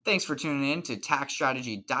Thanks for tuning in to Tax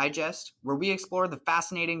Strategy Digest, where we explore the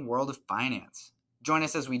fascinating world of finance. Join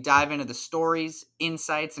us as we dive into the stories,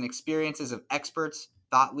 insights, and experiences of experts,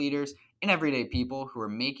 thought leaders, and everyday people who are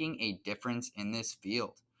making a difference in this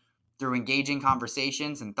field. Through engaging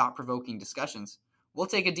conversations and thought provoking discussions, we'll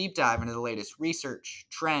take a deep dive into the latest research,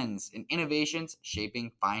 trends, and innovations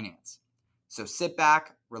shaping finance. So sit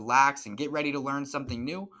back, relax, and get ready to learn something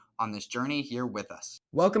new on this journey here with us.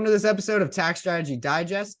 Welcome to this episode of Tax Strategy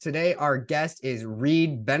Digest. Today, our guest is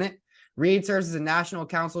Reid Bennett. Reid serves as a National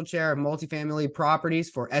Council Chair of Multifamily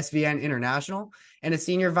Properties for SVN International and a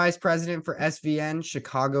Senior Vice President for SVN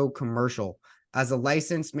Chicago Commercial. As a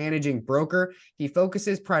licensed managing broker, he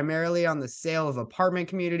focuses primarily on the sale of apartment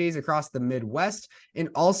communities across the Midwest and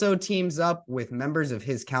also teams up with members of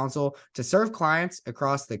his council to serve clients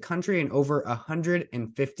across the country in over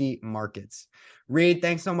 150 markets. Reid,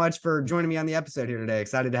 thanks so much for joining me on the episode here today.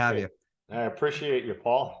 Excited to have you. I appreciate you,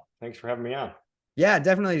 Paul. Thanks for having me on. Yeah,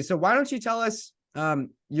 definitely. So why don't you tell us some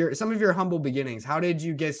of your humble beginnings? How did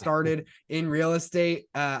you get started in real estate?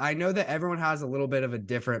 I know that everyone has a little bit of a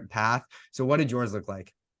different path. So what did yours look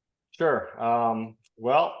like? Sure.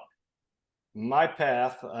 Well, my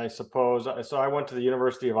path, I suppose. So I went to the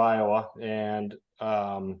University of Iowa, and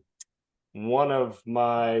one of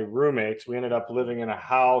my roommates, we ended up living in a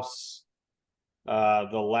house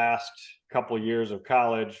the last couple years of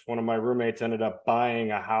college. One of my roommates ended up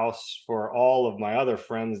buying a house for all of my other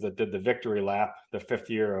friends that did the victory lap, the fifth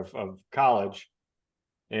year of college.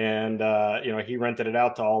 And he rented it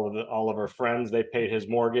out to all of our friends. They paid his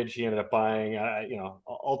mortgage. He ended up buying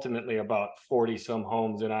ultimately about 40 some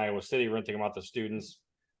homes in Iowa City, renting them out to students.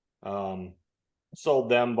 Sold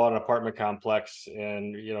them, bought an apartment complex,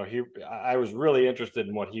 and I was really interested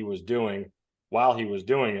in what he was doing while he was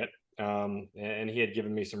doing it. And he had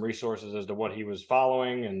given me some resources as to what he was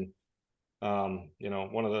following. And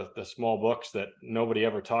one of the small books that nobody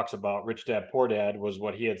ever talks about, Rich Dad Poor Dad, was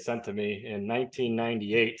what he had sent to me in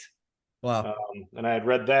 1998. Wow. And I had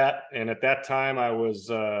read that, and at that time I was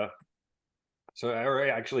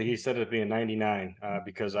actually he said it to me in 99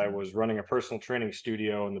 because I was running a personal training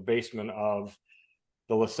studio in the basement of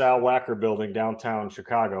the LaSalle Wacker building downtown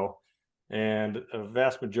Chicago. And a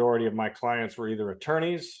vast majority of my clients were either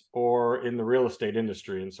attorneys or in the real estate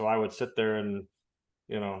industry. And so I would sit there and,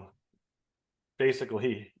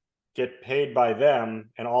 basically get paid by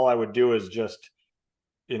them. And all I would do is just,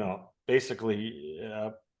 basically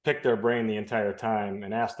pick their brain the entire time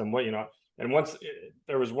and ask them and once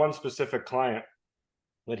there was one specific client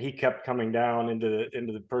that he kept coming down into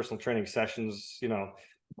the personal training sessions,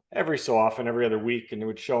 every so often, every other week, and it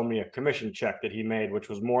would show me a commission check that he made, which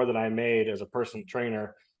was more than I made as a personal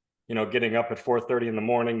trainer, getting up at 4:30 in the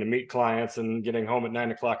morning to meet clients and getting home at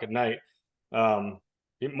 9 o'clock at night.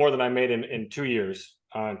 More than I made in 2 years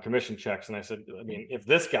on commission checks. And I said, I mean, if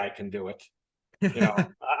this guy can do it,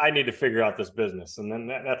 I need to figure out this business. And then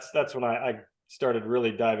that's when I started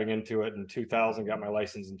really diving into it in 2000, got my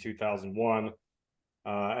license in 2001.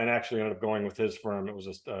 And actually ended up going with his firm. It was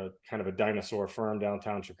just kind of a dinosaur firm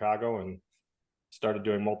downtown Chicago, and started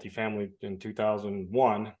doing multifamily in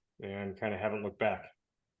 2001, and kind of haven't looked back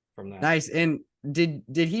from that. Nice. And did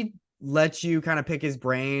he let you kind of pick his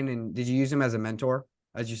brain, and did you use him as a mentor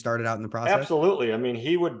as you started out in the process? Absolutely. I mean,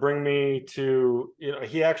 he would bring me to,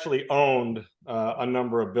 he actually owned a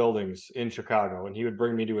number of buildings in Chicago, and he would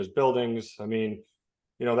bring me to his buildings. I mean,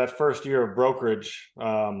 that first year of brokerage,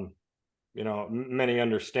 many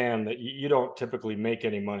understand that you don't typically make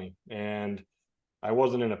any money, and I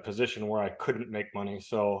wasn't in a position where I couldn't make money.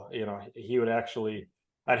 So, he would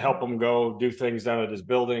I'd help him go do things down at his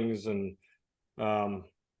buildings. And I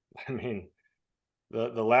mean,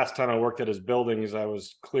 the last time I worked at his buildings, I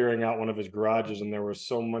was clearing out one of his garages, and there were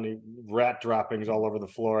so many rat droppings all over the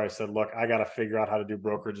floor. I said, look, I got to figure out how to do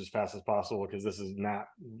brokerage as fast as possible, because this is not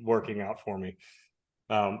working out for me.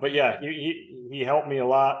 But yeah, he helped me a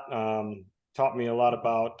lot, taught me a lot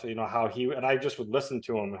about, how and I just would listen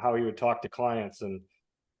to him and how he would talk to clients. And,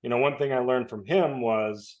 one thing I learned from him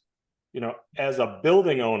was, as a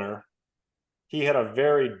building owner, he had a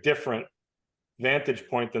very different vantage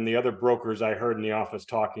point than the other brokers I heard in the office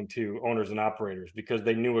talking to owners and operators, because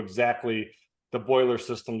they knew exactly the boiler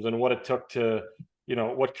systems and what it took to,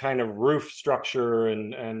 what kind of roof structure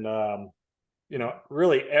and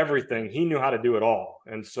really everything. He knew how to do it all.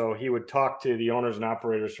 And so he would talk to the owners and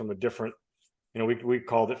operators from a different, we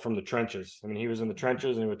called it from the trenches. I mean, he was in the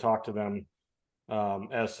trenches, and he would talk to them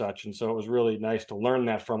as such. And so it was really nice to learn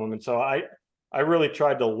that from him. And so I really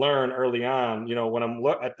tried to learn early on, when I'm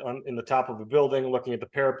in the top of a building, looking at the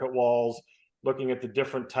parapet walls, looking at the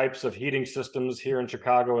different types of heating systems here in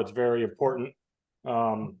Chicago. It's very important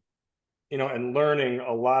and learning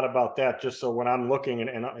a lot about that, just so when I'm looking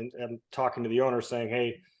and talking to the owner saying,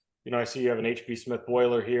 hey, I see you have an HB Smith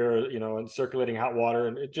boiler here, and circulating hot water,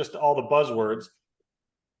 and it just all the buzzwords.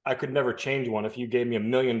 I could never change one. If you gave me $1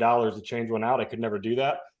 million to change one out, I could never do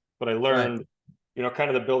that. But I Right. learned, kind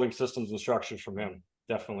of the building systems and structures from him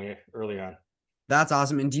definitely early on. That's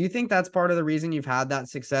awesome. And do you think that's part of the reason you've had that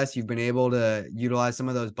success? You've been able to utilize some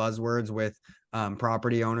of those buzzwords with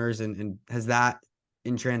property owners, and has that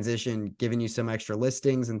in transition given you some extra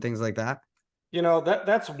listings and things like that?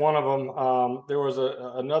 That's one of them. There was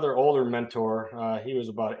another older mentor. He was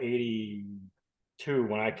about 82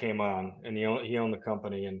 when I came on, and he owned the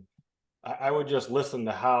company, and I would just listen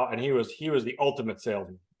to how, and he was the ultimate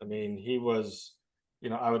salesman. I mean, he was,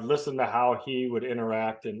 I would listen to how he would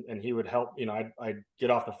interact, and he would help. I'd get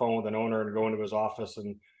off the phone with an owner and go into his office,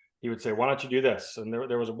 and he would say, "Why don't you do this?" And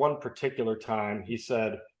there was one particular time he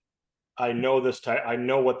said, I know this type. I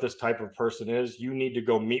know what this type of person is. You need to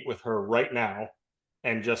go meet with her right now,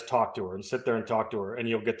 and just talk to her and sit there and talk to her, and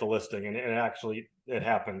you'll get the listing. And actually, it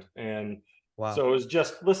happened. And Wow. so it was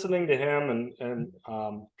just listening to him and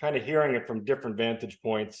kind of hearing it from different vantage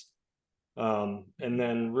points, and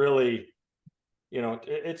then really,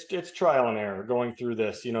 it's trial and error going through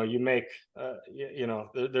this. You make,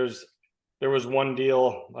 there was one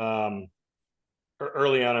deal.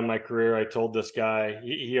 Early on in my career, I told this guy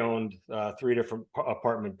he owned 3 different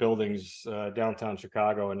apartment buildings downtown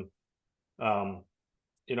Chicago, and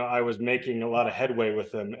I was making a lot of headway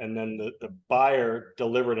with him. And then the buyer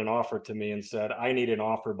delivered an offer to me and said, "I need an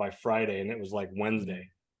offer by Friday," and it was like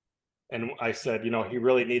Wednesday. And I said, he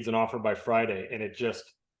really needs an offer by Friday, and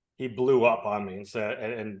he blew up on me and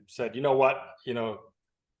said, "You know what,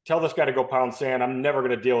 tell this guy to go pound sand. I'm never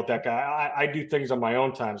going to deal with that guy. I do things on my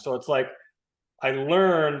own time." So it's like, I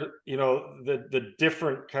learned, the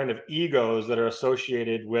different kind of egos that are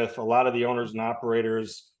associated with a lot of the owners and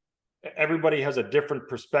operators. Everybody has a different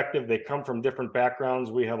perspective. They come from different backgrounds.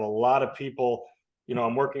 We have a lot of people.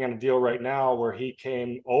 I'm working on a deal right now where he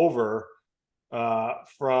came over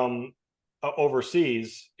from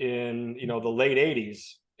overseas in the late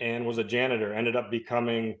 '80s and was a janitor. Ended up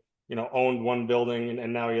becoming, owned one building,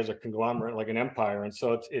 and now he has a conglomerate, like an empire. And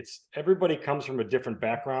so it's everybody comes from a different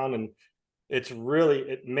background, and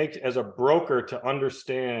it makes, as a broker, to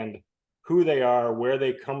understand who they are, where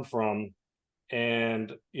they come from,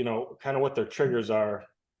 and kind of what their triggers are.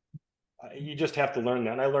 You just have to learn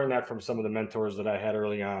that, and I learned that from some of the mentors that I had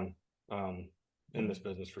early on, in this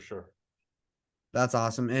business, for sure. That's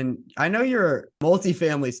awesome. And I know you're a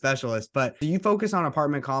multifamily specialist, but do you focus on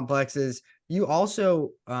apartment complexes? You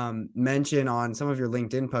also mention on some of your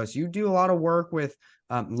LinkedIn posts, you do a lot of work with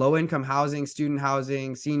low income housing, student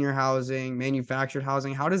housing, senior housing, manufactured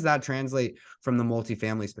housing. How does that translate from the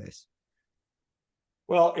multifamily space?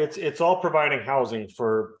 Well, it's all providing housing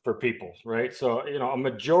for people, right? So a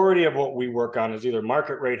majority of what we work on is either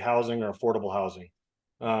market rate housing or affordable housing.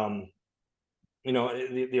 Um,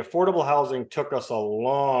 the affordable housing took us a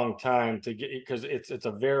long time to get, because it's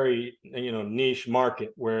a very niche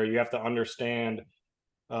market where you have to understand.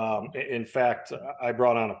 In fact, I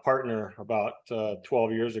brought on a partner about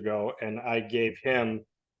 12 years ago, and I gave him,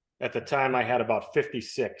 at the time I had about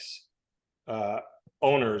 56 uh,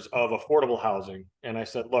 owners of affordable housing, and I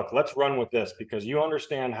said, look, let's run with this, because you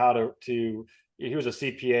understand how to he was a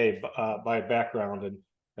CPA by background, and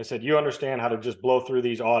I said, you understand how to just blow through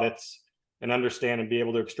these audits and understand and be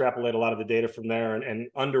able to extrapolate a lot of the data from there, and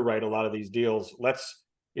underwrite a lot of these deals.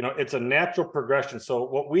 It's a natural progression. So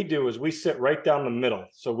what we do is we sit right down the middle.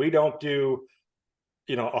 So we don't do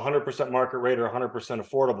 100% market rate or 100%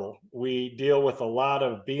 affordable. We deal with a lot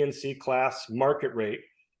of B and C class market rate,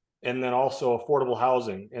 and then also affordable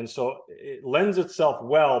housing. And so it lends itself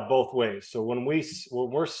well both ways. So when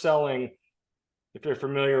we're selling, if you're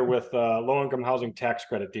familiar with low income housing tax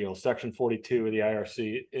credit deals, Section 42 of the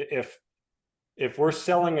IRC, if we're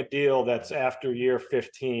selling a deal that's after year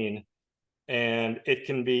 15, and it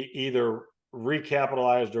can be either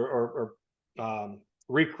recapitalized or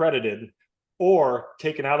recredited, or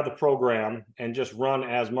taken out of the program and just run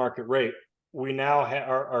as market rate, we now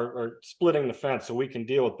are splitting the fence, so we can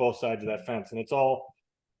deal with both sides of that fence. And it's all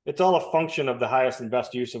a function of the highest and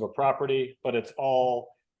best use of a property, but it's all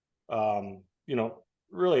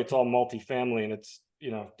really, it's all multifamily, and it's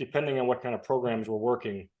depending on what kind of programs we're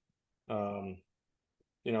working.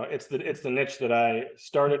 It's the niche that I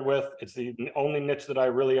started with. It's the only niche that I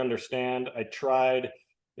really understand. I tried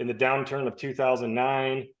in the downturn of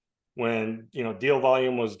 2009, when deal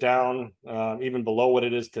volume was down, even below what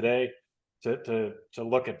it is today. to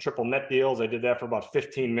look at triple net deals. I did that for about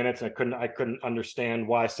 15 minutes. I couldn't understand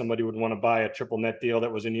why somebody would want to buy a triple net deal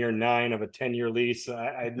that was in year 9 of a 10-year lease.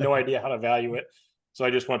 I had no idea how to value it. So I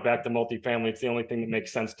just went back to multifamily. It's the only thing that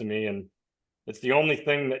makes sense to me. And it's the only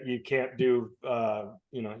thing that you can't do,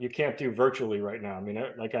 you can't do virtually right now. I mean,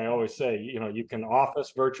 like I always say, you can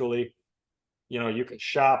office virtually, you can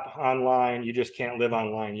shop online, you just can't live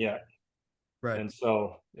online yet. Right. And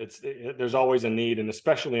so there's always a need, and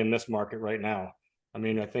especially in this market right now. I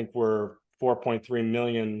mean, I think we're 4.3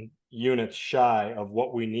 million units shy of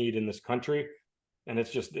what we need in this country. And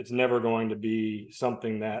it's never going to be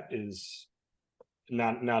something that is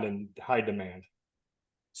not in high demand.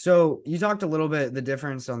 So you talked a little bit the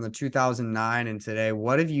difference on the 2009 and today.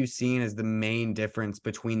 What have you seen as the main difference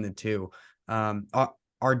between the two?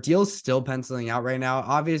 Are deals still penciling out right now?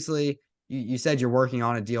 Obviously, you said you're working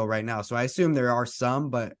on a deal right now, so I assume there are some,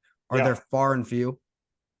 but are Yeah. there far and few?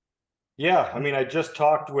 Yeah. I mean, I just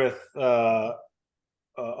talked with a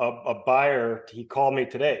buyer. He called me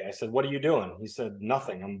today. I said, "What are you doing?" He said,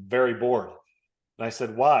 "Nothing. I'm very bored." And I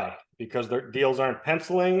said, "Why? Because their deals aren't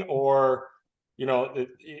penciling, or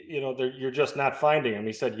you're just not finding them."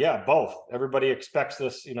 He said, "Yeah, both. Everybody expects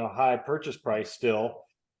this, high purchase price still."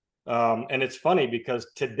 And it's funny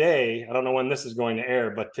because today, I don't know when this is going to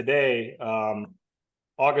air, but today,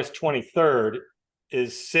 August 23rd,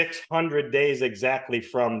 is 600 days exactly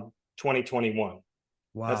from 2021.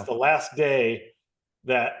 That's Wow. the last day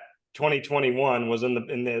that 2021 was in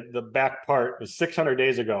the back part. It was 600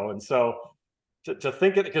 days ago. And so to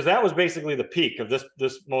think it, because that was basically the peak of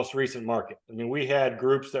this most recent market. I mean, we had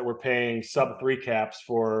groups that were paying sub 3 caps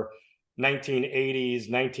for 1980s,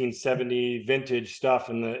 1970 vintage stuff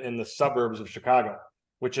in the suburbs of Chicago,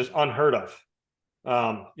 which is unheard of.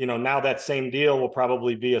 Now that same deal will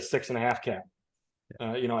probably be a 6.5 cap,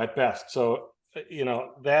 at best. So,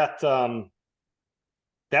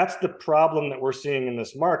 that's the problem that we're seeing in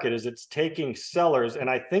this market. Is it's taking sellers, and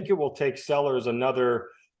I think it will take sellers another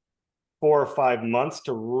 4 or 5 months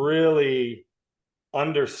to really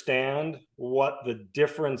understand what the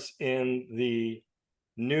difference in the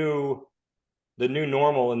new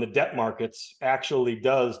normal in the debt markets actually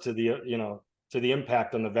does to the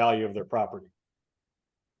impact on the value of their property.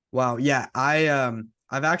 Wow. Yeah.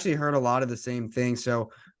 I've actually heard a lot of the same things.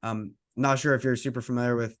 So not sure if you're super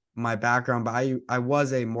familiar with my background, but I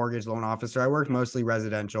was a mortgage loan officer. I worked mostly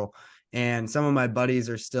residential, and some of my buddies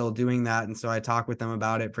are still doing that. And so I talk with them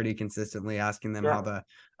about it pretty consistently, asking them Sure.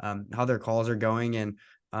 how their calls are going. And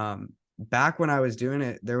back when I was doing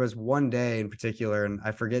it, there was one day in particular, and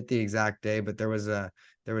I forget the exact day, but there was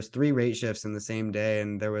 3 rate shifts in the same day,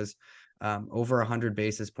 and there was over 100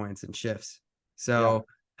 basis points in shifts. Yeah. So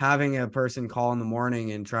having a person call in the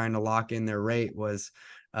morning and trying to lock in their rate was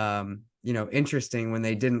interesting when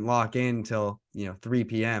they didn't lock in till 3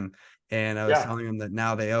 p.m. And I was Yeah. telling them that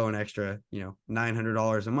now they owe an extra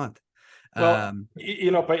 $900 a month. Well,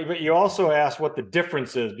 but you also asked what the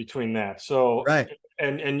difference is between that. So, Right.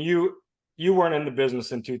 and you weren't in the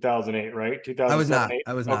business in 2008, right? I was 2007, not. 8.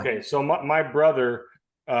 I was not. Okay. So my brother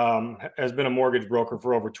has been a mortgage broker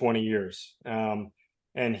for over 20 years.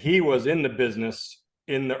 And he was in the business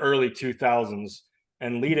in the early 2000s,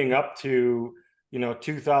 and leading up to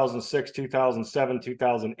 2006, 2007,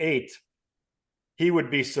 2008, he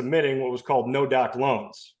would be submitting what was called no doc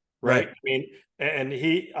loans, right? Right. I mean, and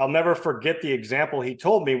I'll never forget the example he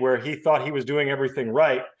told me where he thought he was doing everything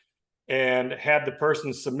right and had the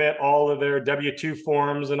person submit all of their W-2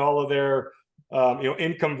 forms and all of their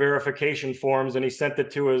income verification forms, and he sent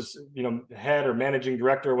it to his head or managing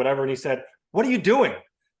director or whatever, and he said, "What are you doing?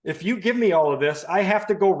 If you give me all of this, I have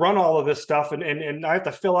to go run all of this stuff, and I have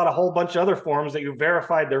to fill out a whole bunch of other forms that you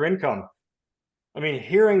verified their income." I mean,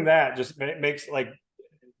 hearing that just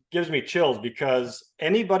gives me chills, because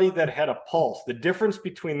anybody that had a pulse, the difference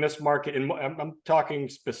between this market, and I'm talking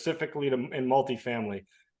specifically in multifamily.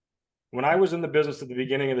 When I was in the business at the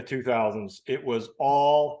beginning of the 2000s, it was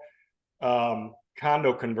all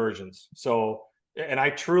condo conversions. So, and I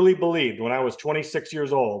truly believed, when I was 26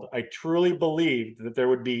 years old, I truly believed that there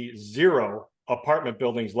would be 0 apartment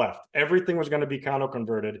buildings left. Everything was going to be condo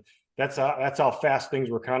converted. That's how fast things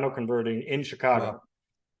were condo converting in Chicago. Wow.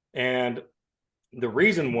 And the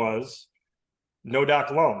reason was no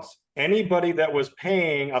doc loans. Anybody that was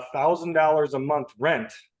paying $1,000 a month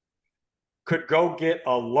rent could go get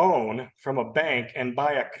a loan from a bank and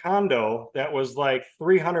buy a condo that was like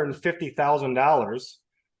 $350,000,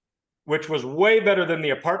 which was way better than the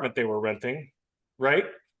apartment they were renting, right?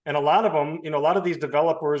 And a lot of them, a lot of these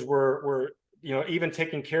developers were even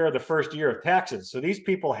taking care of the first year of taxes. So these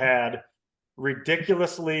people had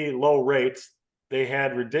ridiculously low rates. they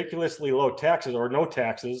had ridiculously low taxes or no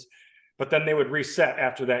taxes, but then they would reset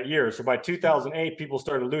after that year. So by 2008, people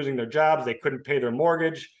started losing their jobs. They couldn't pay their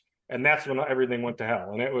mortgage, and that's when everything went to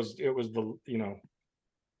hell. And it was the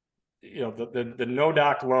the no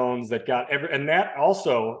doc loans that got and that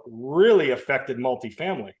also really affected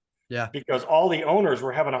multifamily Yeah. because all the owners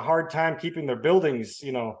were having a hard time keeping their buildings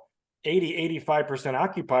 85%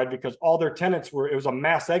 occupied because all their tenants were, it was a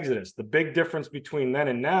mass exodus. The big difference between then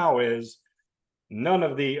and now is none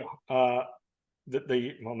of well,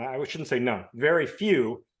 I shouldn't say none, very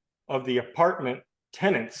few of the apartment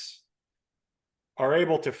tenants are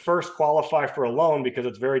able to first qualify for a loan because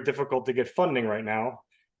it's very difficult to get funding right now.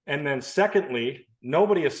 And then secondly,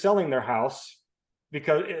 nobody is selling their house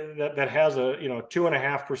because that has a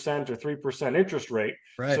 2.5% or 3% interest rate.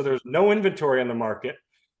 Right. So there's no inventory on the market.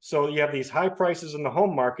 So you have these high prices in the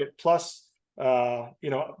home market plus a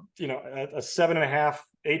 7.5%,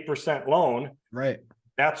 8% loan. Right.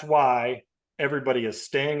 That's why everybody is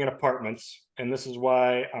staying in apartments. And this is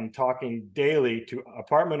why I'm talking daily to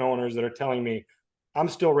apartment owners that are telling me I'm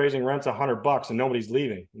still raising rents $100 and nobody's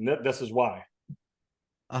leaving. And this is why.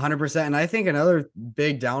 100%. And I think another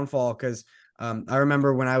big downfall, because I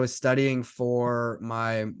remember when I was studying for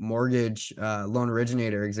my mortgage loan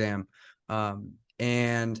originator exam,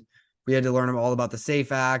 and we had to learn all about the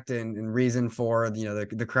SAFE Act and reason for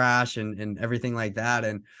the crash and everything like that.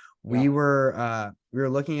 And we were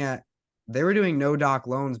looking at, they were doing no doc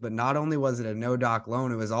loans, but not only was it a no doc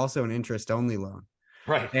loan, it was also an interest only loan.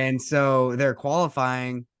 Right. And so they're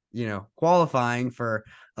qualifying for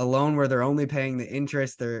a loan where they're only paying the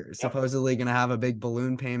interest. They're supposedly going to have a big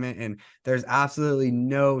balloon payment, and there's absolutely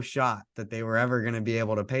no shot that they were ever going to be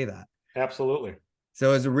able to pay that. Absolutely.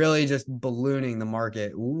 So it's really just ballooning the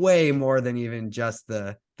market way more than even just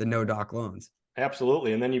the no doc loans.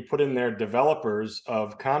 Absolutely. And then you put in there developers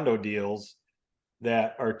of condo deals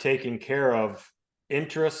that are taking care of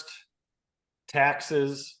interest,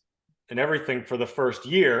 taxes, and everything for the first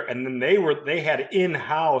year. And then they had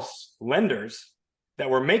in-house lenders that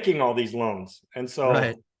were making all these loans. And so,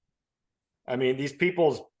 right. I mean, these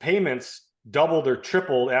people's payments doubled or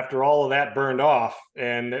tripled after all of that burned off,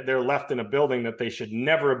 and they're left in a building that they should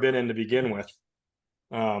never have been in to begin with.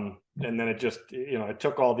 And then it just, it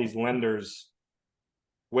took all these lenders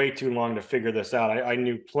way too long to figure this out. I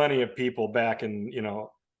knew plenty of people back in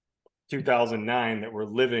 2009 that were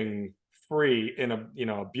living free in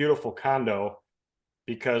a beautiful condo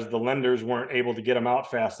because the lenders weren't able to get them out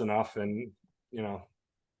fast enough, and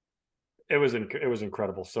it was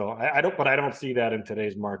incredible. So I don't see that in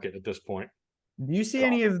today's market at this point. Do you see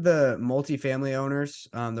any of the multifamily owners,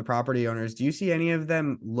 the property owners, do you see any of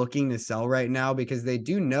them looking to sell right now? Because they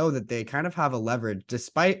do know that they kind of have a leverage,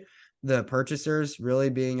 despite the purchasers really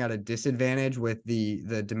being at a disadvantage with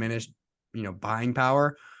the diminished, buying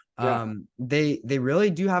power. They really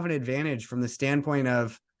do have an advantage from the standpoint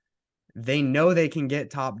of they know they can get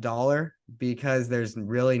top dollar because there's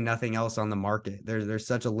really nothing else on the market. There's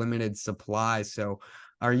such a limited supply. So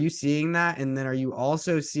are you seeing that? And then are you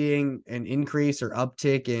also seeing an increase or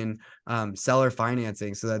uptick in seller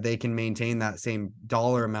financing so that they can maintain that same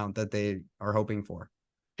dollar amount that they are hoping for?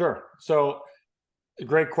 Sure. So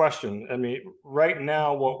great question. I mean, right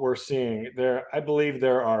now, what we're seeing there, I believe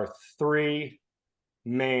there are three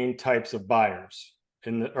main types of buyers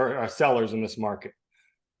or sellers in this market.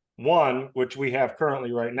 One, which we have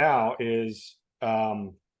currently right now, is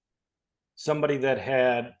somebody that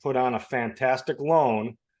had put on a fantastic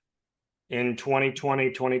loan in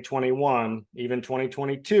 2020, 2021, even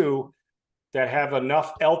 2022, that have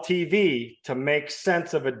enough LTV to make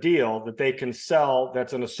sense of a deal that they can sell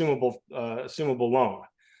that's an assumable loan.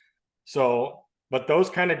 So, but those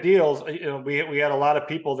kind of deals, we had a lot of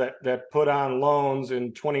people that put on loans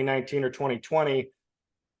in 2019 or 2020,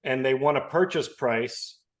 and they want a purchase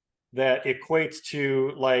price that equates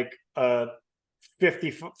to like a 50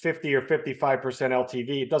 or 55%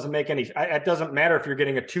 LTV. It doesn't make any, it doesn't matter if you're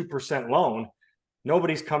getting a 2% loan.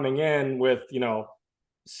 Nobody's coming in with,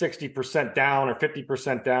 60% down or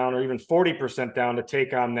 50% down or even 40% down to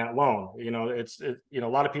take on that loan. A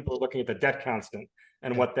lot of people are looking at the debt constant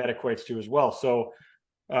and what that equates to as well. So,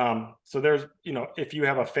 there's, if you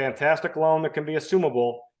have a fantastic loan that can be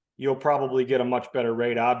assumable, you'll probably get a much better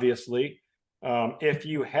rate, obviously. If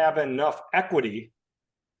you have enough equity,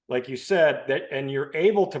 like you said, and you're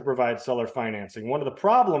able to provide seller financing. One of the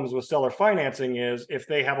problems with seller financing is if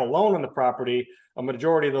they have a loan on the property, a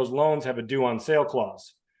majority of those loans have a due on sale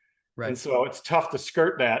clause. Right. And so it's tough to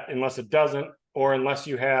skirt that unless it doesn't, or unless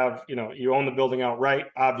you have, you own the building outright.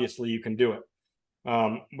 Obviously, you can do it.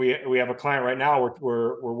 We have a client right now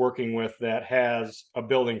we're working with that has a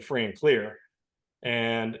building free and clear.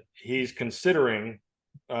 and he's considering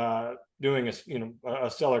doing a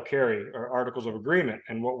seller carry or articles of agreement.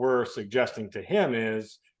 And what we're suggesting to him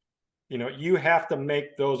is, you have to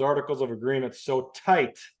make those articles of agreement so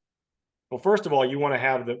tight. Well, first of all, you want to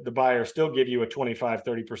have the buyer still give you a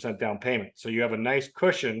 25-30% down payment, so you have a nice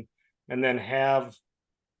cushion, and then have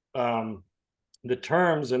the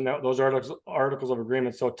terms and those articles of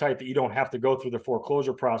agreement so tight that you don't have to go through the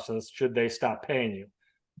foreclosure process should they stop paying you,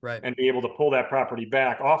 Right. and be able to pull that property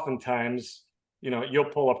back. Oftentimes, you'll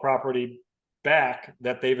pull a property back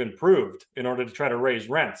that they've improved in order to try to raise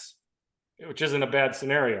rents, which isn't a bad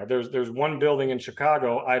scenario. There's one building in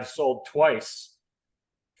Chicago I've sold twice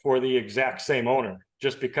for the exact same owner,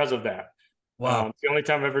 just because of that. Wow. It's the only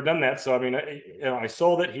time I've ever done that. So I mean, I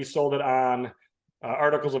sold it. He sold it on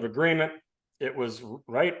articles of agreement. It was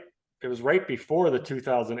right before the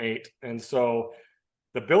 2008, and so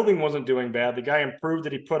the building wasn't doing bad. The guy improved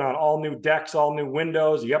it. He put on all new decks, all new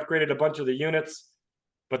windows. He upgraded a bunch of the units.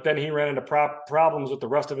 But then he ran into problems with the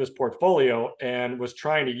rest of his portfolio and was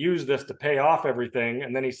trying to use this to pay off everything.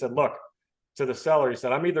 And then he said, look, to the seller, he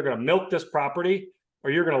said, I'm either going to milk this property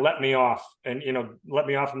or you're going to let me off, and let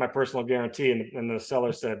me off of my personal guarantee. And the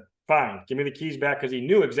seller said, fine, give me the keys back, because he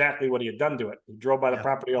knew exactly what he had done to it. He drove by the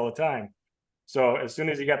property all the time. So as soon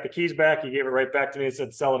as he got the keys back, he gave it right back to me and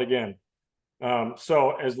said, sell it again.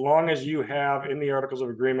 So as long as you have in the articles of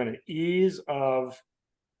agreement an ease of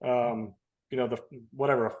a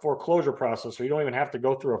foreclosure process, so you don't even have to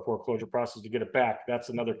go through a foreclosure process to get it back. That's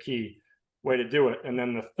another key way to do it. And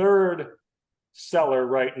then the third seller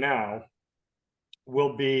right now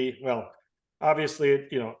will be, well, obviously,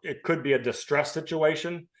 it could be a distress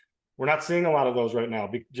situation. We're not seeing a lot of those right now,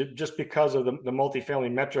 just because of the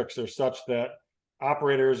multifamily metrics are such that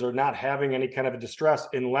operators are not having any kind of a distress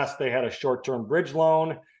unless they had a short-term bridge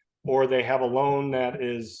loan, or they have a loan that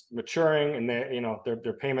is maturing and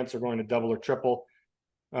their payments are going to double or triple.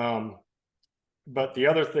 But the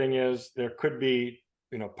other thing is, there could be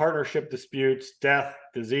partnership disputes, death,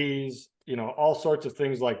 disease, all sorts of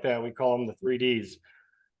things like that. We call them the 3Ds.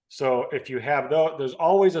 So if you have those, there's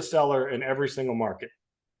always a seller in every single market.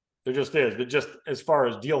 There just is. But just as far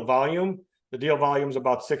as deal volume, the deal volume is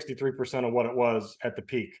about 63% of what it was at the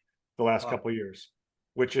peak the last couple of years,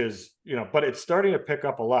 which is, but it's starting to pick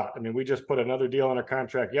up a lot. I mean, we just put another deal under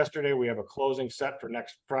contract yesterday. We have a closing set for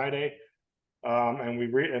next Friday.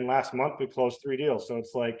 And last month we closed 3 deals. So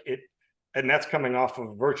it's like and that's coming off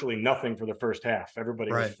of virtually nothing for the first half.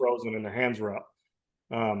 Everybody was frozen and their hands were up.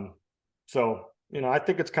 So, I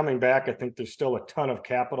think it's coming back. I think there's still a ton of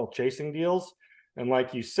capital chasing deals. And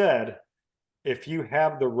like you said, if you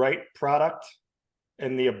have the right product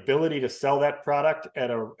and the ability to sell that product at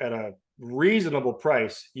a reasonable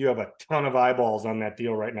price, you have a ton of eyeballs on that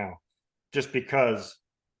deal right now, just because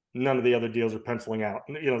none of the other deals are penciling out.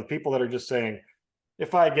 The people that are just saying,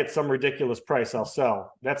 if I get some ridiculous price, I'll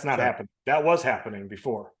sell. That's not happening. That was happening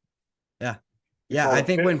before. Yeah. Yeah. I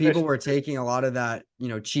think when people were taking a lot of that,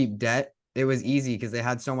 cheap debt, it was easy because they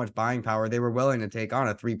had so much buying power. They were willing to take on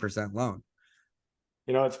a 3% loan.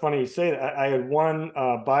 It's funny you say that. I had one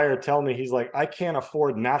buyer tell me, he's like, I can't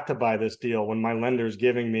afford not to buy this deal when my lender's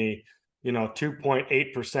giving me,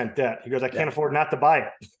 2.8% debt. He goes, I can't afford not to buy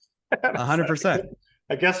it. 100%.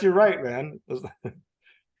 I guess you're right, man.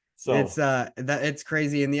 So it's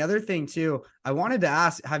crazy. And the other thing too, I wanted to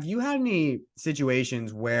ask, have you had any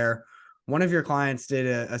situations where one of your clients did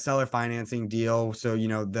a seller financing deal? So,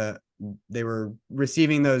 they were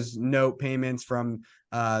receiving those note payments from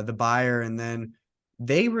the buyer, and then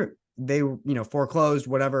they foreclosed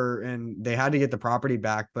whatever, and they had to get the property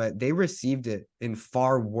back, but they received it in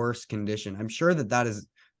far worse condition. I'm sure that is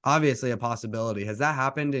obviously a possibility. Has that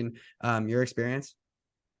happened in your experience?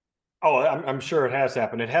 Oh, I'm sure it has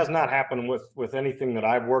happened. It has not happened with anything that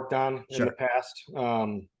I've worked on in the past,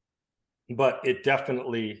 but it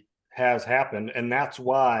definitely has happened. And that's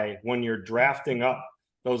why when you're drafting up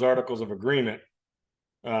those articles of agreement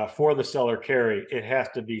for the seller carry, it has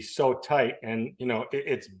to be so tight. And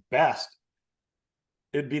it's best.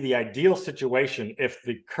 It'd be the ideal situation if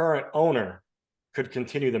the current owner could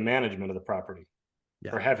continue the management of the property,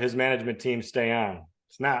 or have his management team stay on.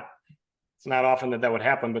 It's not often that would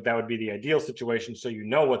happen, but that would be the ideal situation. So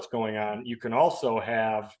what's going on. You can also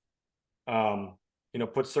have,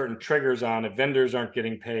 put certain triggers on if vendors aren't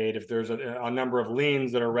getting paid. If there's a number of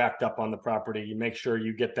liens that are racked up on the property, you make sure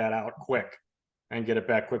you get that out quick and get it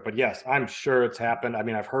back quick. But yes, I'm sure it's happened. I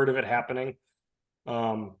mean, I've heard of it happening.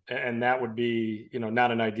 And that would be,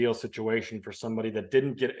 not an ideal situation for somebody that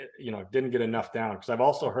didn't get enough down. Because I've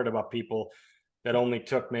also heard about people that only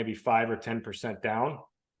took maybe 5 or 10% down,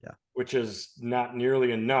 which is not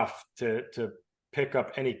nearly enough to pick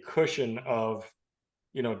up any cushion of,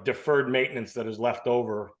 deferred maintenance that is left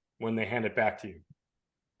over when they hand it back to you.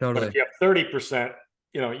 But if Totally. you have 30%,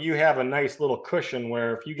 you have a nice little cushion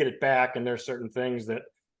where if you get it back and there's certain things that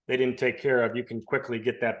they didn't take care of, you can quickly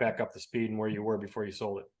get that back up to speed and where you were before you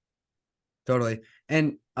sold it. Totally.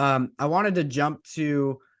 And I wanted to jump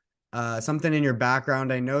to something in your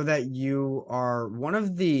background. I know that you are one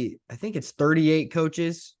of the, I think it's 38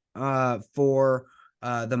 coaches for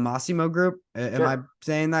the Massimo group. Am I Sure.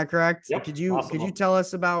 saying that correct? Yep. Could you Awesome. tell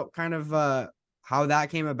us about kind of how that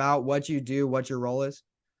came about, what you do, what your role is?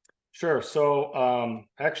 Sure. So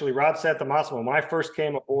actually, Rod Massimo, when I first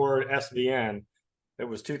came aboard SVN, it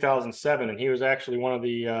was 2007, and he was actually one of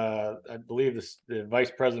the, I believe, the vice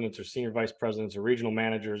presidents or senior vice presidents or regional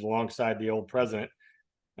managers alongside the old president.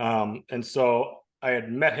 And so I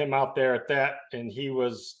had met him out there at that, and he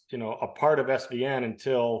was, a part of SVN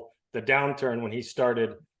until the downturn when he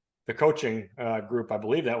started the coaching group. I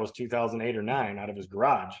believe that was 2008 or 9 out of his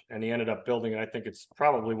garage, and he ended up building it. I think it's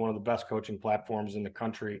probably one of the best coaching platforms in the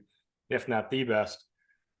country, if not the best.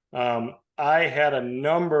 I had a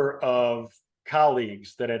number of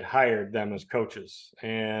colleagues that had hired them as coaches,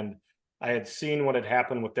 and I had seen what had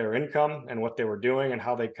happened with their income and what they were doing and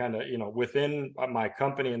how they kind of, within my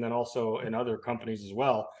company and then also in other companies as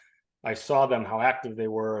well. I saw them, how active they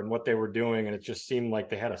were and what they were doing. And it just seemed like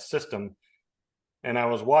they had a system. And I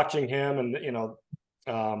was watching him and,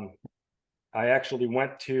 I actually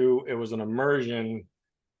went to, it was an immersion.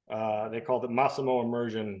 They called it Massimo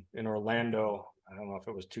Immersion in Orlando. I don't know if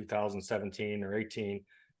it was 2017 or 18,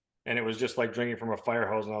 and it was just like drinking from a fire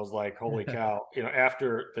hose. And I was like, holy cow.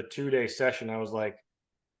 After the 2-day session, I was like,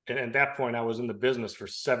 and at that point I was in the business for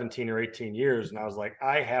 17 or 18 years. And I was like,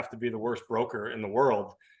 I have to be the worst broker in the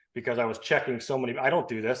world because I was checking so many, I don't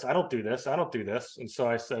do this. I don't do this. I don't do this. And so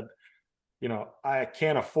I said, I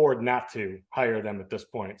can't afford not to hire them at this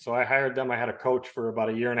point. So I hired them. I had a coach for about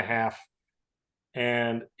a year and a half.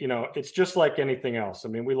 And, it's just like anything else. I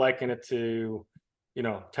mean, we liken it to,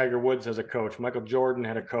 Tiger Woods has a coach, Michael Jordan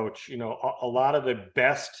had a coach, a lot of the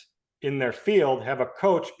best in their field have a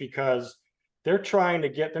coach because they're not trying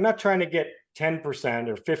to get 10%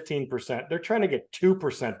 or 15%. They're trying to get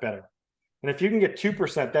 2% better. And if you can get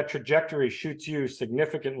 2%, that trajectory shoots you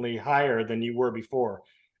significantly higher than you were before.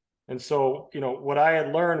 And so, what I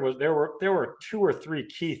had learned was there were 2 or 3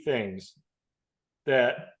 key things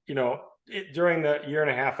that, during the year and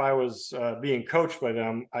a half I was being coached by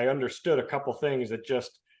them, I understood a couple things that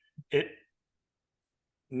it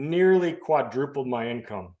nearly quadrupled my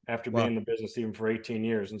income after being Well, in the business even for 18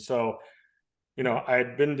 years. And so, I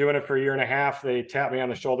had been doing it for a year and a half. They tapped me on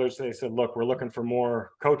the shoulders. They said, look, we're looking for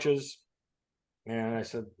more coaches. And I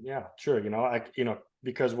said, yeah, sure.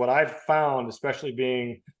 Because what I've found, especially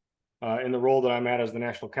being in the role that I'm at as the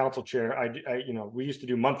national council chair, we used to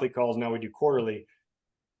do monthly calls. Now we do quarterly,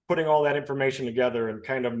 putting all that information together and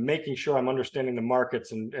kind of making sure I'm understanding the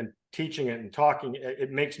markets and teaching it and talking,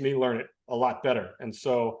 it makes me learn it a lot better. And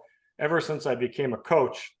so ever since I became a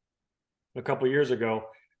coach a couple of years ago,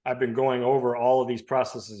 I've been going over all of these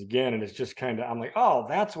processes again. And it's just kind of, I'm like, oh,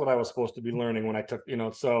 that's what I was supposed to be learning when I took,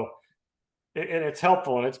 so it's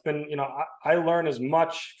helpful. And it's been, I learn as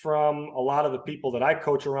much from a lot of the people that I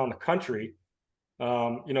coach around the country,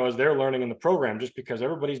 as they're learning in the program, just because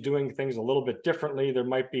everybody's doing things a little bit differently. There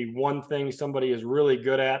might be one thing somebody is really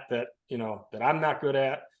good at that, that I'm not good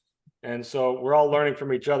at. And so we're all learning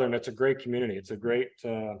from each other, and it's a great community. It's a great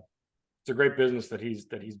business that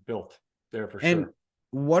he's built there for and sure.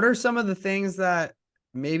 what are some of the things that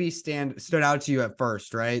maybe stood out to you at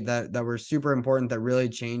first, right? That were super important that really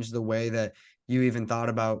changed the way that you even thought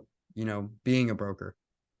about, being a broker?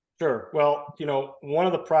 Sure. Well, one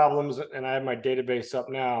of the problems, and I have my database up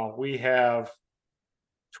now, we have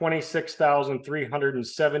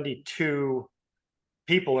 26,372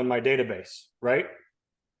 people in my database, right?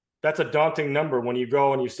 That's a daunting number when you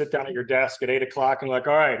go and you sit down at your desk at 8 o'clock and like,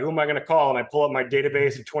 all right, who am I going to call? And I pull up my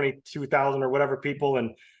database of 22,000 or whatever people.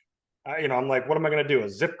 And, I'm like, what am I going to do? A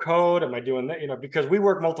zip code? Am I doing that? Because we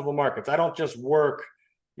work multiple markets. I don't just work,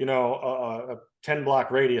 a 10 block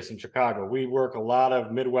radius in Chicago. We work a lot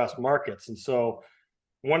of Midwest markets. And so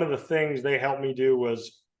one of the things they helped me do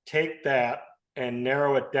was take that and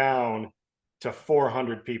narrow it down to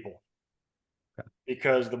 400 people.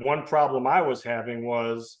 Because the one problem I was having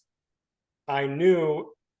was I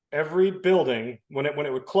knew every building when it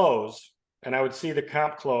would close, and I would see the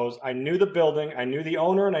comp close. I knew the building, I knew the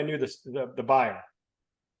owner, and I knew the buyer.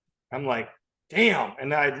 I'm like, damn.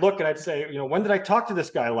 And I'd look and I'd say, when did I talk to this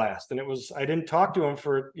guy last? And I didn't talk to him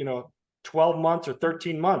for 12 months or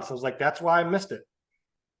 13 months. I was like, that's why I missed it.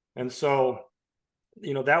 And so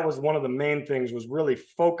that was one of the main things, was really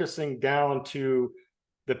focusing down to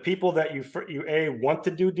the people that you want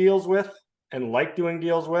to do deals with and like doing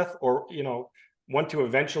deals with, or want to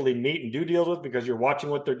eventually meet and do deals with, because you're watching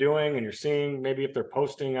what they're doing and you're seeing maybe if they're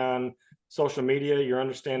posting on social media, you're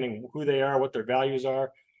understanding who they are, what their values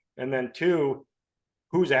are. And then two,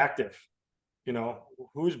 who's active,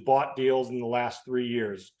 who's bought deals in the last 3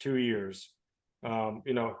 years, 2 years,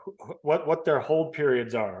 what their hold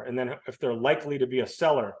periods are, and then if they're likely to be a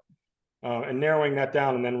seller, and narrowing that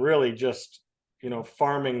down, and then really just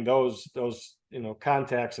farming those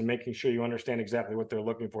contacts and making sure you understand exactly what they're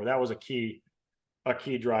looking for. That was a key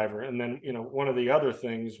driver. And then one of the other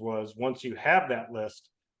things was, once you have that list,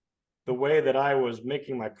 the way that I was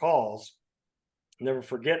making my calls, never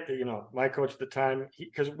forget that my coach at the time,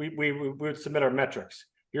 because we would submit our metrics.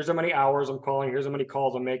 Here's how many hours I'm calling, here's how many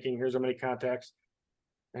calls I'm making, here's how many contacts.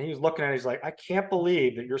 And he was looking at it, he's like, I can't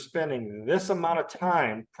believe that you're spending this amount of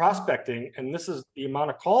time prospecting and this is the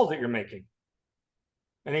amount of calls that you're making.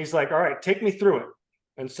 And he's like, all right, take me through it.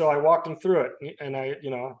 And so I walked him through it, and I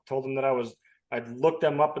told him that I'd look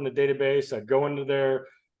them up in the database, I'd go into their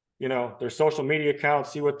their social media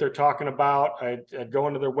accounts, see what they're talking about. I'd go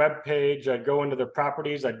into their web page, I'd go into their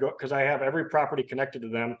properties, I'd go, because I have every property connected to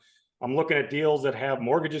them. I'm looking at deals that have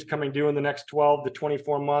mortgages coming due in the next 12 to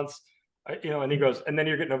 24 months. And he goes, and then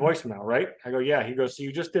you're getting a voicemail, right? I go, yeah. He goes, so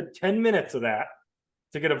you just did 10 minutes of that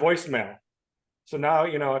to get a voicemail. So now,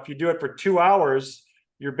 if you do it for 2 hours,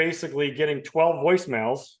 you're basically getting 12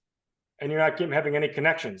 voicemails and you're not having any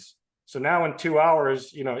connections. So now in 2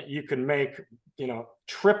 hours, you can make,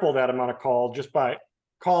 triple that amount of call just by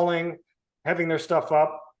calling, having their stuff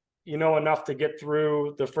up, enough to get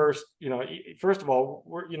through the first, first of all,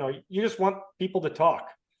 you just want people to talk.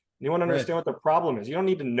 You want to understand what the problem is. You don't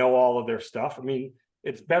need to know all of their stuff. I mean,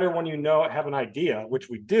 it's better when have an idea, which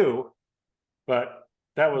we do, but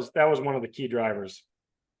that was one of the key drivers.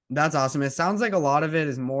 That's awesome. It sounds like a lot of it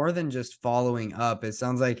is more than just following up. It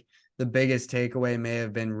sounds like the biggest takeaway may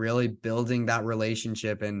have been really building that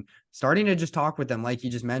relationship and starting to just talk with them, like you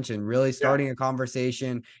just mentioned, really starting a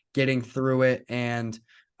conversation, getting through it, and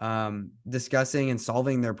discussing and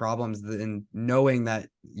solving their problems, and knowing that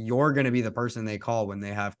you're going to be the person they call when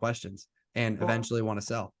they have questions and eventually want to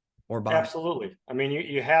sell or buy. Absolutely. I mean,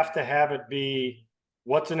 you have to have it be,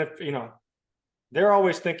 what's in it, they're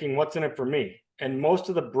always thinking, what's in it for me? And most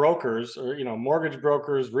of the brokers, or mortgage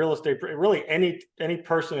brokers, real estate, really any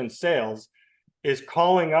person in sales, is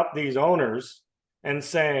calling up these owners and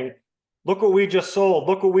saying, look what we just sold,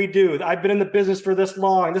 look what we do, I've been in the business for this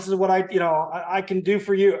long, this is what I can do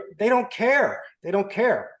for you. They don't care. They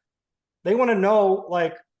want to know,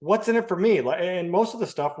 like, what's in it for me. And most of the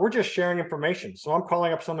stuff, we're just sharing information. So I'm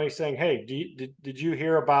calling up somebody saying, hey, did you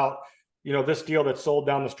hear about this deal that sold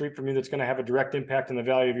down the street from you that's going to have a direct impact on the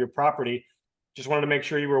value of your property? Just wanted to make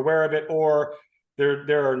sure you were aware of it. Or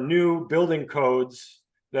there are new building codes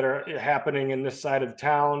that are happening in this side of the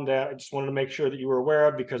town that I just wanted to make sure that you were aware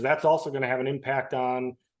of, because that's also going to have an impact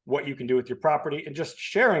on what you can do with your property, and just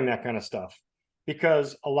sharing that kind of stuff.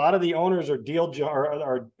 Because a lot of the owners are data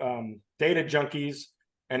junkies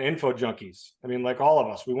and info junkies. I mean, like all of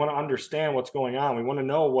us, we want to understand what's going on. We want to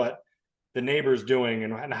know what the neighbor's doing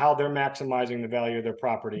and how they're maximizing the value of their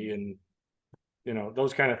property, and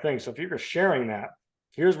those kind of things. So if you're sharing that,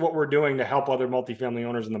 here's what we're doing to help other multifamily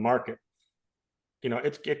owners in the market.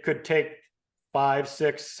 It could take 5,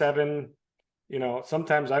 6, 7.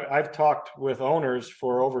 Sometimes I've talked with owners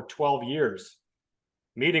for over 12 years,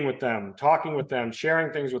 meeting with them, talking with them,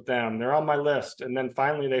 sharing things with them. They're on my list, and then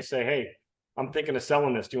finally they say, "Hey, I'm thinking of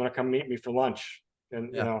selling this. Do you want to come meet me for lunch?"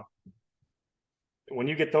 And when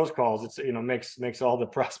you get those calls, it's makes all the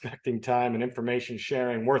prospecting time and information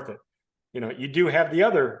sharing worth it. You do have the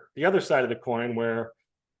other side of the coin where,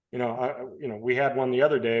 we had one the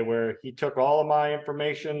other day where he took all of my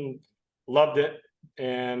information, loved it,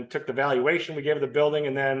 and took the valuation we gave the building,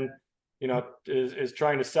 and then, is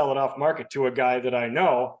trying to sell it off market to a guy that I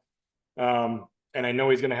know. And I know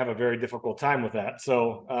he's going to have a very difficult time with that.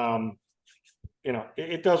 So,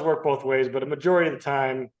 it does work both ways, but a majority of the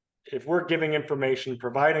time, if we're giving information,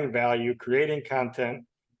 providing value, creating content,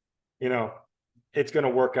 it's going to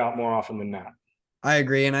work out more often than not. I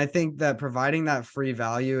agree. And I think that providing that free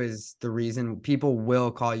value is the reason people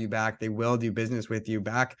will call you back. They will do business with you.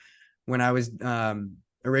 Back when I was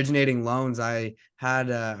originating loans, I had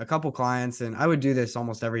a couple clients, and I would do this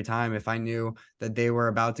almost every time if I knew that they were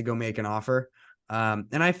about to go make an offer.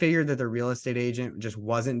 And I figured that the real estate agent just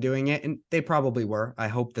wasn't doing it, and they probably were. I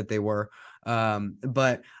hope that they were.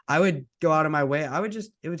 But I would go out of my way.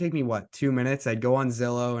 It would take me what, 2 minutes. I'd go on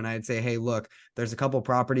Zillow and I'd say, hey, look, there's a couple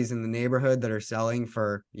properties in the neighborhood that are selling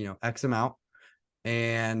for, X amount.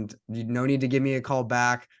 And no need to give me a call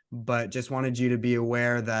back, but just wanted you to be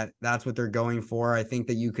aware that that's what they're going for. I think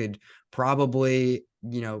that you could probably,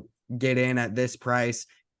 get in at this price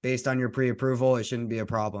based on your pre-approval. It shouldn't be a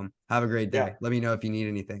problem. Have a great Yeah. day. Let me know if you need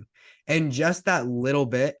anything. And just that little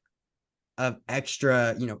bit of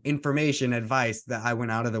extra, information, advice that I went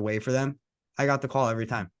out of the way for them, I got the call every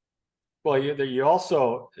time. Well, you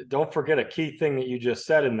also don't forget a key thing that you just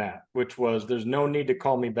said in that, which was there's no need to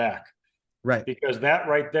call me back, Right. because that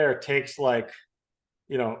right there takes like,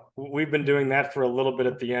 we've been doing that for a little bit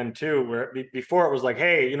at the end too, where before it was like,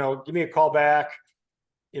 hey, give me a call back,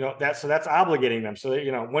 so that's obligating them. So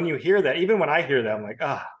that, when you hear that, even when I hear that, I'm like,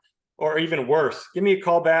 or even worse, give me a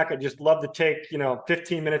call back. I'd just love to take,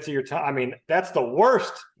 15 minutes of your time. I mean, that's the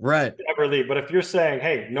worst Right. to ever leave. But if you're saying,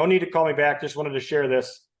 hey, no need to call me back, just wanted to share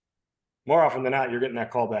this, more often than not, you're getting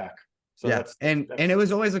that call back. So Yeah. that's And it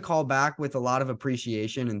was always a call back with a lot of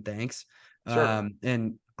appreciation and thanks. sure.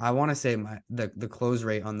 And I want to say the close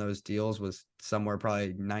rate on those deals was somewhere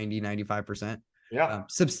probably 90-95%. Yeah,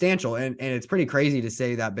 Substantial. And it's pretty crazy to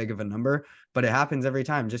say that big of a number, but it happens every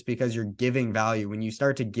time just because you're giving value. When you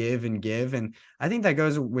start to give and give, and I think that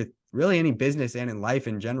goes with really any business and in life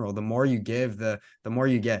in general, the more you give, the more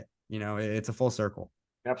you get. It's a full circle.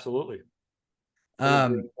 absolutely. Couldn't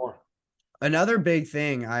agree Um, more. Another big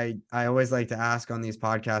thing I always like to ask on these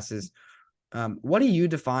podcasts is, what do you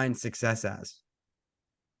define success as?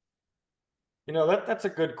 That's a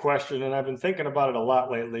good question, and I've been thinking about it a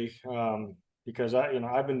lot lately, because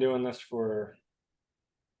I've been doing this for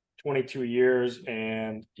 22 years,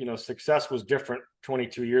 and success was different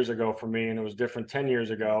 22 years ago for me, and it was different 10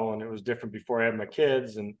 years ago, and it was different before I had my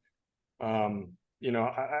kids, and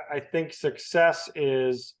I think success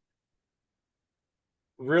is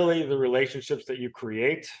really the relationships that you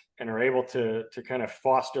create and are able to kind of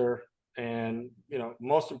foster. And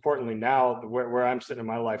most importantly now, where I'm sitting in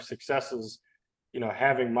my life, success is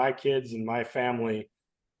having my kids and my family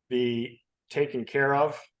be taken care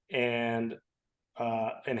of and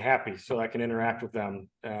happy, so I can interact with them,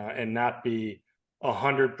 and not be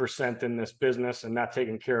 100% in this business and not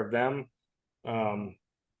taking care of them, um,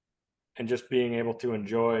 and just being able to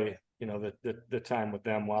enjoy the time with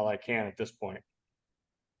them while I can at this point.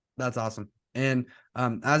 That's awesome. And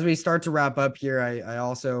as we start to wrap up here, I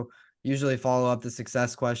also usually follow up the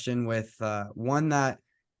success question with one that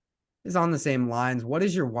is on the same lines. What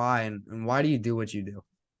is your why, and why do you do what you do?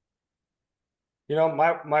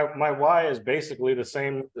 My why is basically the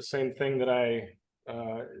same thing that I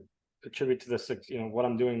attribute to this. What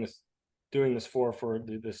I'm doing this for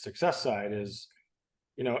the success side is,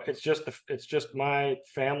 it's just my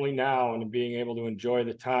family now, and being able to enjoy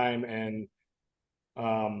the time. And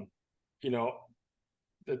um, you know,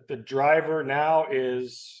 the driver now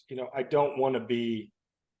is, I don't want to be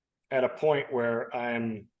at a point where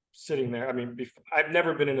I'm sitting there. I mean, I've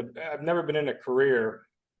never been in a career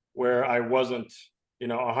where I wasn't,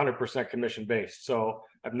 100% commission based. So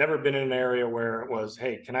I've never been in an area where it was,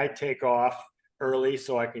 hey, can I take off early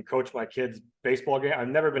so I can coach my kids' baseball game? I've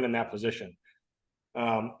never been in that position.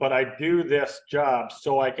 But I do this job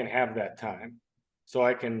so I can have that time, so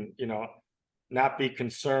I can, not be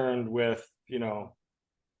concerned with,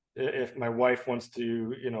 if my wife wants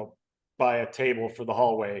to, buy a table for the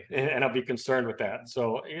hallway, and I'll be concerned with that.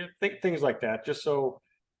 So think things like that, just so,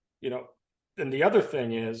 you know, and the other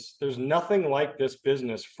thing is there's nothing like this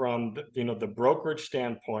business from the brokerage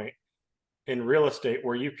standpoint in real estate,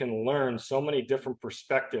 where you can learn so many different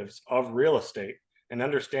perspectives of real estate and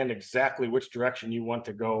understand exactly which direction you want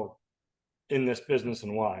to go in this business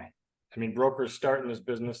and why. I mean, brokers start in this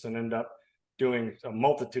business and end up doing a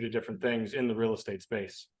multitude of different things in the real estate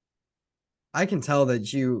space. I can tell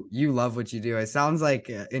that you love what you do. It sounds like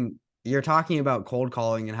in you're talking about cold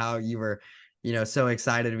calling and how you were, so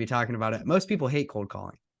excited to be talking about it. Most people hate cold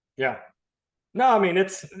calling. Yeah. No, I mean,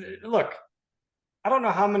 look, I don't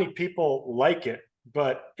know how many people like it,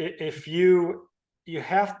 but if you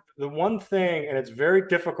have the one thing, and it's very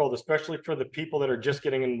difficult, especially for the people that are just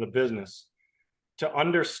getting into the business, to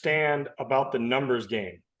understand about the numbers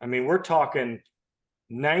game. I mean, we're talking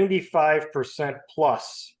 95%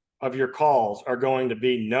 plus of your calls are going to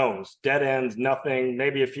be no's, dead ends, nothing,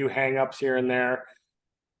 maybe a few hangups here and there.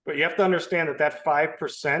 But you have to understand that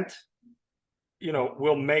 5%,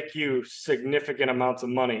 will make you significant amounts of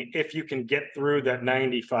money if you can get through that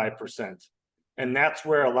 95%. And that's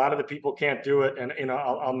where a lot of the people can't do it. And,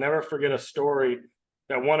 I'll never forget a story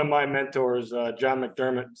that one of my mentors, John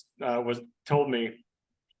McDermott, was told me.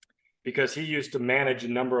 because he used to manage a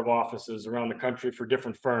number of offices around the country for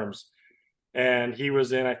different firms. And he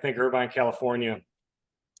was in, I think, Irvine, California.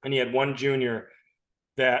 And he had one junior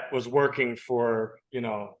that was working for,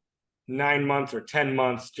 9 months or 10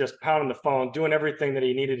 months, just pounding the phone, doing everything that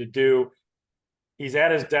he needed to do. He's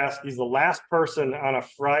at his desk. He's the last person on a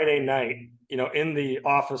Friday night, in the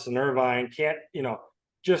office in Irvine, can't,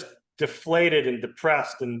 just deflated and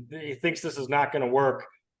depressed. And he thinks this is not going to work.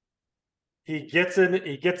 He gets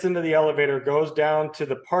into the elevator, goes down to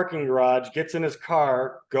the parking garage, gets in his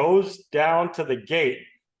car, goes down to the gate,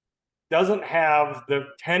 doesn't have the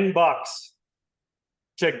 $10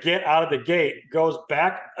 to get out of the gate, goes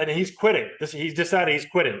back, and he's quitting. He's decided he's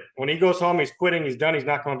quitting. When he goes home, he's quitting. He's done. He's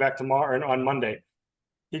not going back tomorrow or on Monday.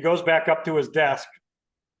 He goes back up to his desk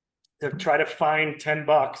to try to find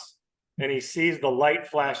 $10, and he sees the light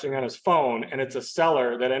flashing on his phone, and it's a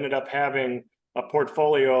seller that ended up having a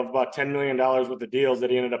portfolio of about $10 million worth of deals that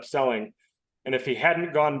he ended up selling. And if he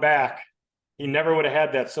hadn't gone back, he never would have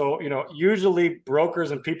had that. So, usually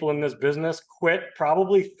brokers and people in this business quit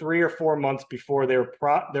probably 3 or 4 months before they're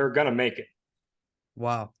going to make it.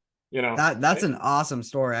 Wow. That's an awesome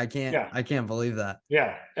story. I can't believe that.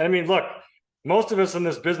 Yeah. And I mean, look, most of us in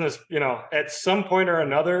this business, at some point or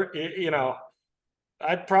another,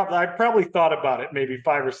 I'd probably thought about it maybe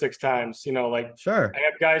 5 or 6 times, like, sure. I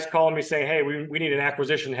have guys calling me saying, hey, we need an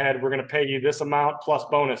acquisition head. We're going to pay you this amount plus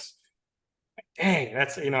bonus. Dang,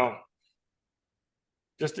 that's,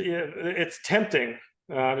 just, it's tempting,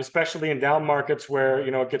 especially in down markets where,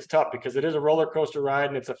 it gets tough, because it is a roller coaster ride,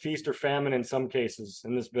 and it's a feast or famine in some cases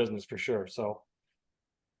in this business for sure. So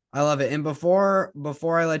I love it. And before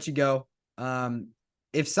I let you go,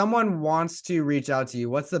 if someone wants to reach out to you,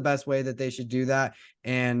 what's the best way that they should do that?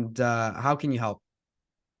 And how can you help?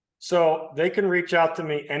 So they can reach out to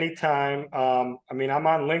me anytime. I'm on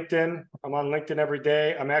LinkedIn. I'm on LinkedIn every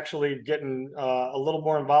day. I'm actually getting a little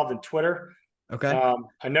more involved in Twitter. Okay.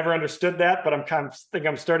 I never understood that, but I'm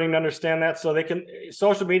starting to understand that. So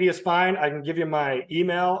social media is fine. I can give you my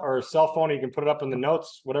email or cell phone. You can put it up in the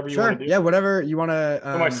notes, whatever you want to do. Yeah, whatever you want to.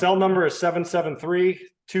 So my cell number is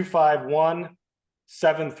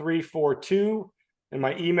 773-251-7342. And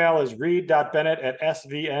my email is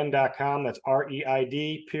reid.bennett@svn.com. That's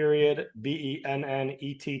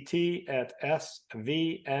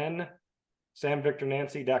REID.BENNETT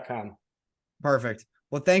SamVictorNancy.com. Perfect.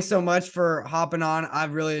 Well, thanks so much for hopping on.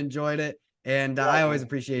 I've really enjoyed it. And I always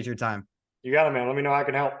appreciate your time. You got it, man. Let me know how I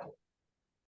can help.